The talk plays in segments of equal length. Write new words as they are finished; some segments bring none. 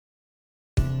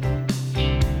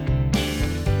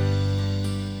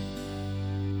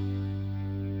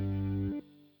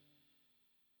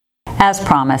As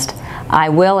promised, I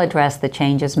will address the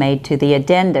changes made to the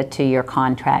addenda to your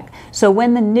contract. So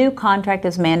when the new contract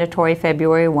is mandatory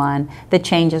February 1, the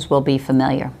changes will be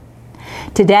familiar.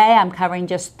 Today I'm covering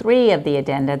just 3 of the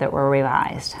addenda that were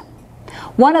revised.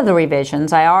 One of the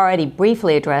revisions I already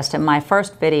briefly addressed in my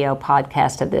first video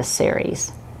podcast of this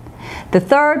series. The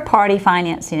third-party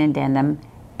financing addendum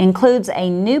includes a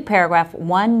new paragraph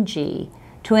 1G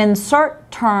to insert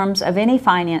terms of any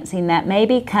financing that may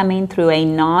be coming through a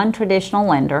non-traditional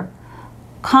lender,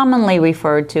 commonly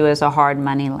referred to as a hard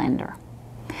money lender.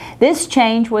 This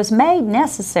change was made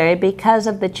necessary because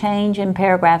of the change in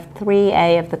paragraph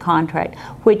 3A of the contract,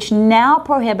 which now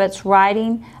prohibits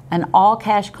writing an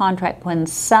all-cash contract when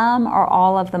some or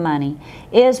all of the money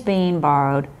is being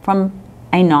borrowed from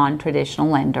a non-traditional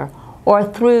lender or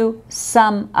through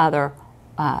some other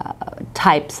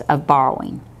types of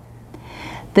borrowing.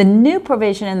 The new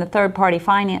provision in the third-party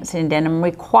financing addendum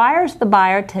requires the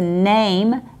buyer to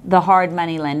name the hard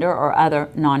money lender or other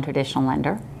non-traditional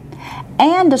lender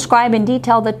and describe in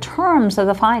detail the terms of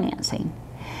the financing.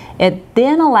 It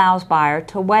then allows buyer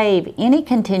to waive any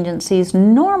contingencies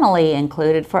normally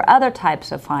included for other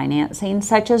types of financing,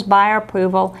 such as buyer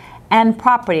approval and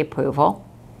property approval,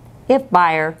 if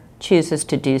buyer chooses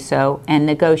to do so and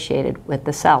negotiated with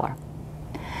the seller.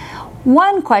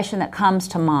 One question that comes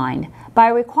to mind: by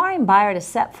requiring buyer to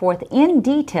set forth in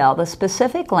detail the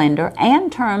specific lender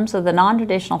and terms of the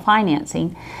non-traditional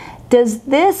financing, does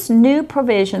this new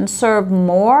provision serve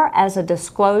more as a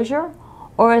disclosure,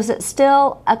 or is it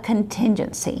still a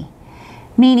contingency?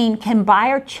 Meaning, can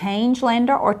buyer change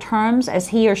lender or terms as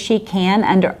he or she can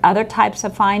under other types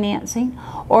of financing,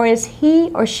 or is he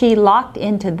or she locked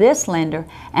into this lender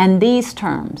and these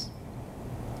terms?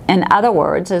 In other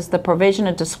words, is the provision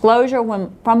a disclosure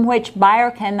from which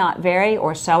buyer cannot vary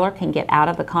or seller can get out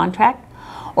of the contract?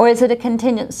 Or is it a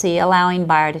contingency allowing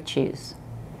buyer to choose?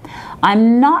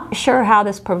 I'm not sure how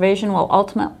this provision will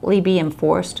ultimately be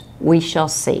enforced. We shall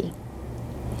see.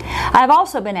 I've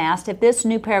also been asked if this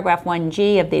new paragraph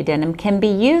 1G of the addendum can be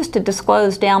used to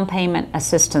disclose down payment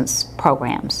assistance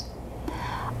programs.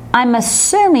 I'm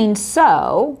assuming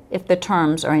so, if the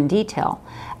terms are in detail.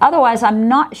 Otherwise, I'm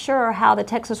not sure how the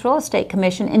Texas Real Estate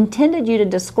Commission intended you to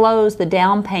disclose the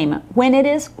down payment when it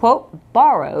is, quote,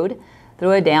 borrowed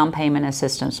through a down payment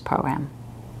assistance program.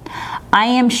 I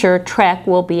am sure TREC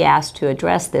will be asked to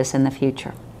address this in the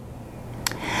future.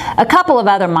 A couple of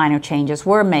other minor changes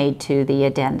were made to the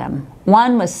addendum.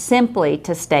 One was simply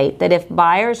to state that if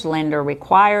buyer's lender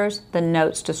requires the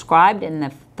notes described in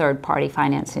the third-party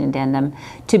financing addendum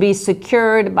to be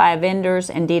secured by vendors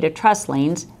and deed of trust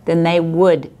liens, then they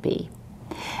would be.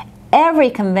 Every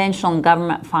conventional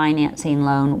government financing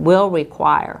loan will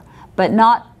require, but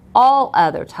not all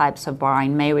other types of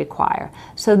borrowing may require.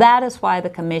 So that is why the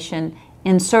Commission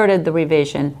inserted the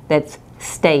revision that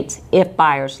states if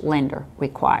buyer's lender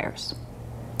requires.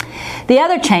 The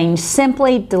other change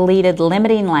simply deleted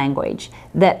limiting language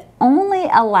that only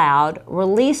allowed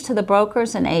release to the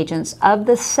brokers and agents of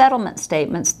the settlement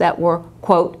statements that were,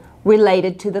 quote,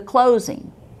 related to the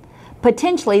closing.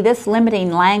 Potentially, this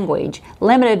limiting language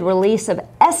limited release of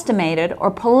estimated or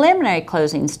preliminary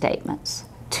closing statements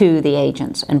to the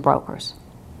agents and brokers.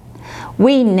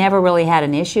 We never really had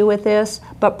an issue with this,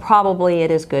 but probably it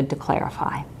is good to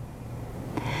clarify.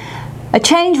 A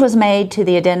change was made to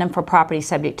the addendum for property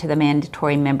subject to the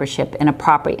mandatory membership in a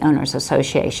property owners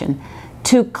association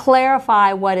to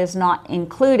clarify what is not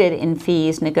included in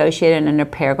fees negotiated under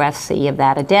paragraph C of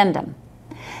that addendum.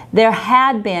 There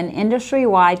had been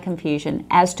industry-wide confusion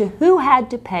as to who had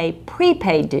to pay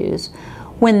prepaid dues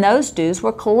when those dues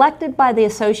were collected by the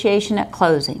association at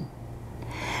closing.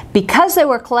 Because they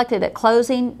were collected at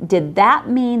closing, did that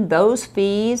mean those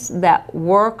fees that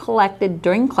were collected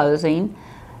during closing,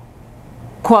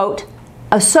 quote,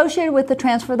 associated with the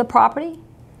transfer of the property,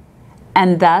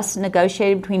 and thus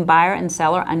negotiated between buyer and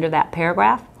seller under that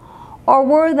paragraph? Or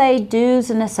were they dues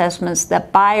and assessments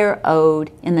that buyer owed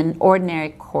in the ordinary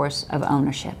course of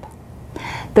ownership?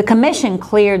 The Commission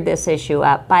cleared this issue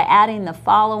up by adding the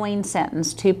following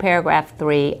sentence to paragraph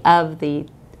 3 of the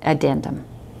addendum.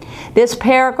 This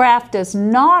paragraph does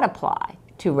not apply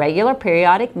to regular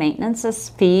periodic maintenance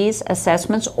fees,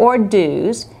 assessments, or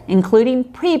dues, including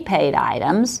prepaid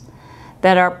items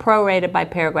that are prorated by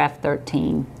paragraph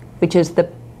 13, which is the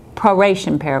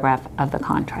proration paragraph of the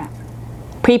contract.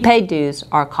 Prepaid dues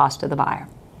are a cost to the buyer.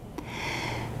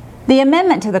 The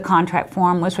amendment to the contract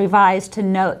form was revised to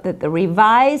note that the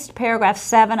revised paragraph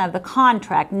 7 of the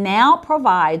contract now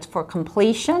provides for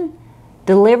completion,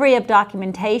 delivery of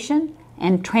documentation,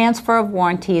 and transfer of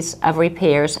warranties of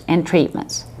repairs and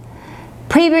treatments.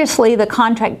 Previously, the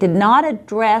contract did not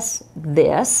address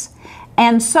this,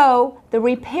 and so the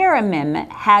repair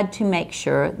amendment had to make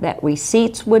sure that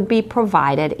receipts would be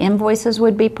provided, invoices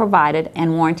would be provided,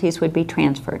 and warranties would be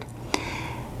transferred.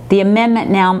 The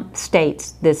amendment now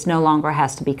states this no longer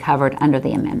has to be covered under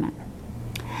the amendment.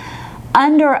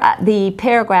 Under the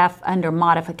paragraph under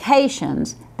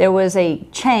modifications, there was a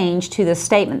change to the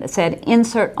statement that said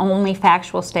insert only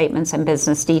factual statements and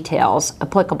business details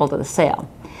applicable to the sale.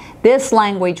 This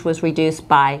language was reduced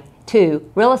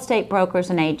to real estate brokers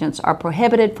and agents are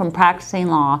prohibited from practicing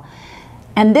law.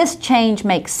 And this change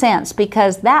makes sense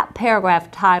because that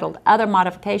paragraph titled Other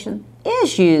Modification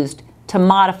is used to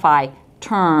modify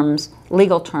terms,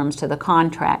 legal terms to the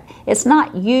contract. It's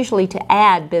not usually to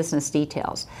add business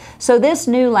details. So this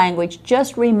new language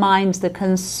just reminds the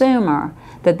consumer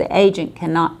that the agent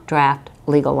cannot draft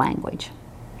legal language.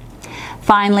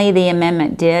 Finally, the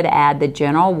amendment did add the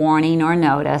general warning or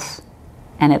notice,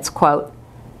 and it's, quote,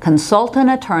 consult an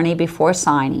attorney before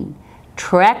signing.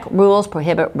 TREC rules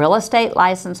prohibit real estate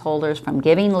license holders from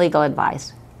giving legal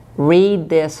advice. Read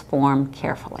this form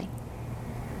carefully.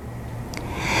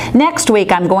 Next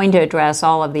week, I'm going to address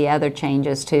all of the other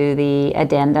changes to the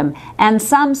addendum and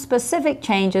some specific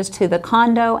changes to the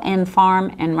condo and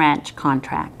farm and ranch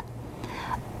contract.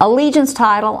 Allegiance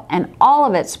Title and all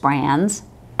of its brands,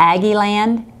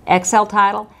 Aggieland, XL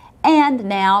Title, and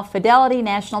now Fidelity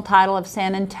National Title of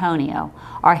San Antonio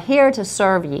are here to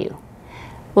serve you.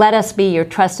 Let us be your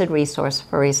trusted resource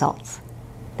for results.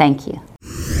 Thank you.